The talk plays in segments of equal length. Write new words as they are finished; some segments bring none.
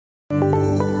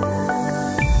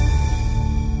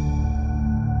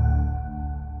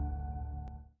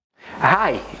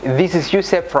Hi, this is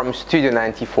Youssef from Studio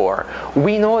 94.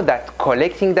 We know that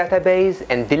collecting database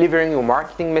and delivering your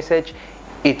marketing message,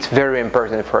 it's very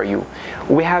important for you.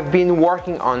 We have been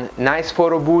working on nice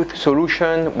photo booth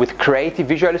solution with creative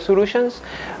visual solutions,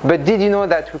 but did you know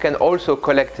that we can also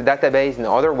collect database in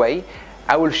other way?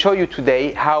 I will show you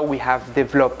today how we have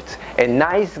developed a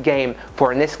nice game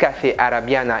for Nescafe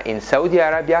Arabiana in Saudi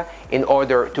Arabia in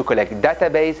order to collect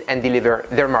database and deliver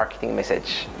their marketing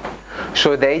message.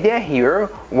 So the idea here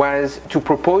was to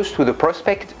propose to the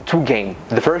prospect two games.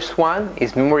 The first one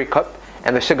is Memory Cup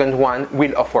and the second one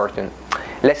Wheel of Fortune.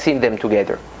 Let's see them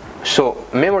together. So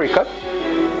Memory Cup,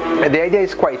 the idea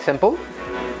is quite simple.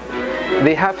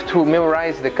 They have to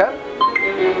memorize the cup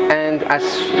and as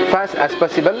fast as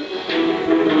possible.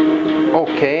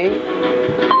 Okay.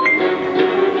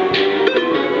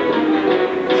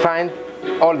 Find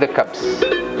all the cups.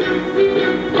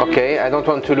 Okay, I don't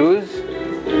want to lose.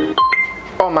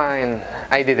 Oh man,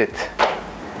 I did it.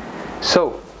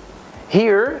 So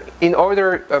here, in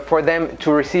order for them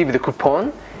to receive the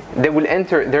coupon, they will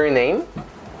enter their name,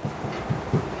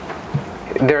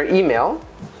 their email,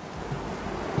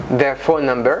 their phone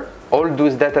number, all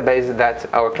those databases that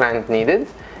our client needed,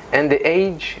 and the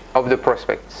age of the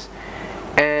prospects.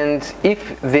 And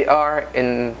if they are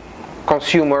a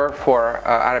consumer for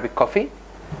Arabic coffee,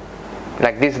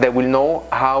 like this, they will know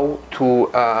how to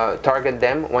target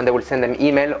them when they will send them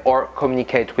email or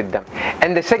communicate with them.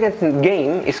 And the second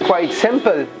game is quite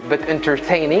simple but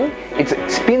entertaining. It's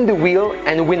spin the wheel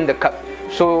and win the cup.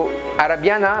 So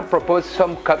Arabiana proposed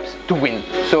some cups to win.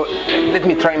 So let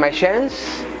me try my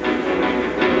chance.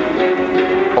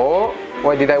 Oh,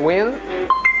 what did I win?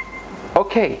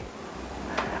 Okay,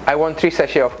 I won 3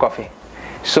 sachets of coffee.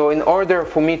 So in order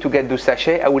for me to get the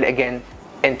sachet, I will again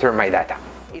enter my data.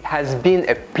 It has been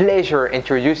a pleasure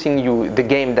introducing you the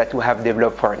game that we have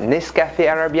developed for Nescafe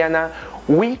Arabiana.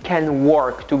 We can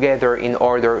work together in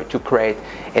order to create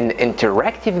an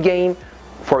interactive game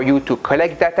for you to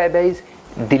collect database,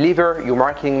 deliver your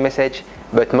marketing message,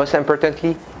 but most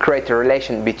importantly, create a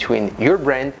relation between your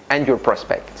brand and your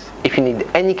prospects. If you need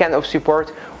any kind of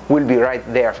support, we'll be right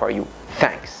there for you.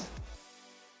 Thanks.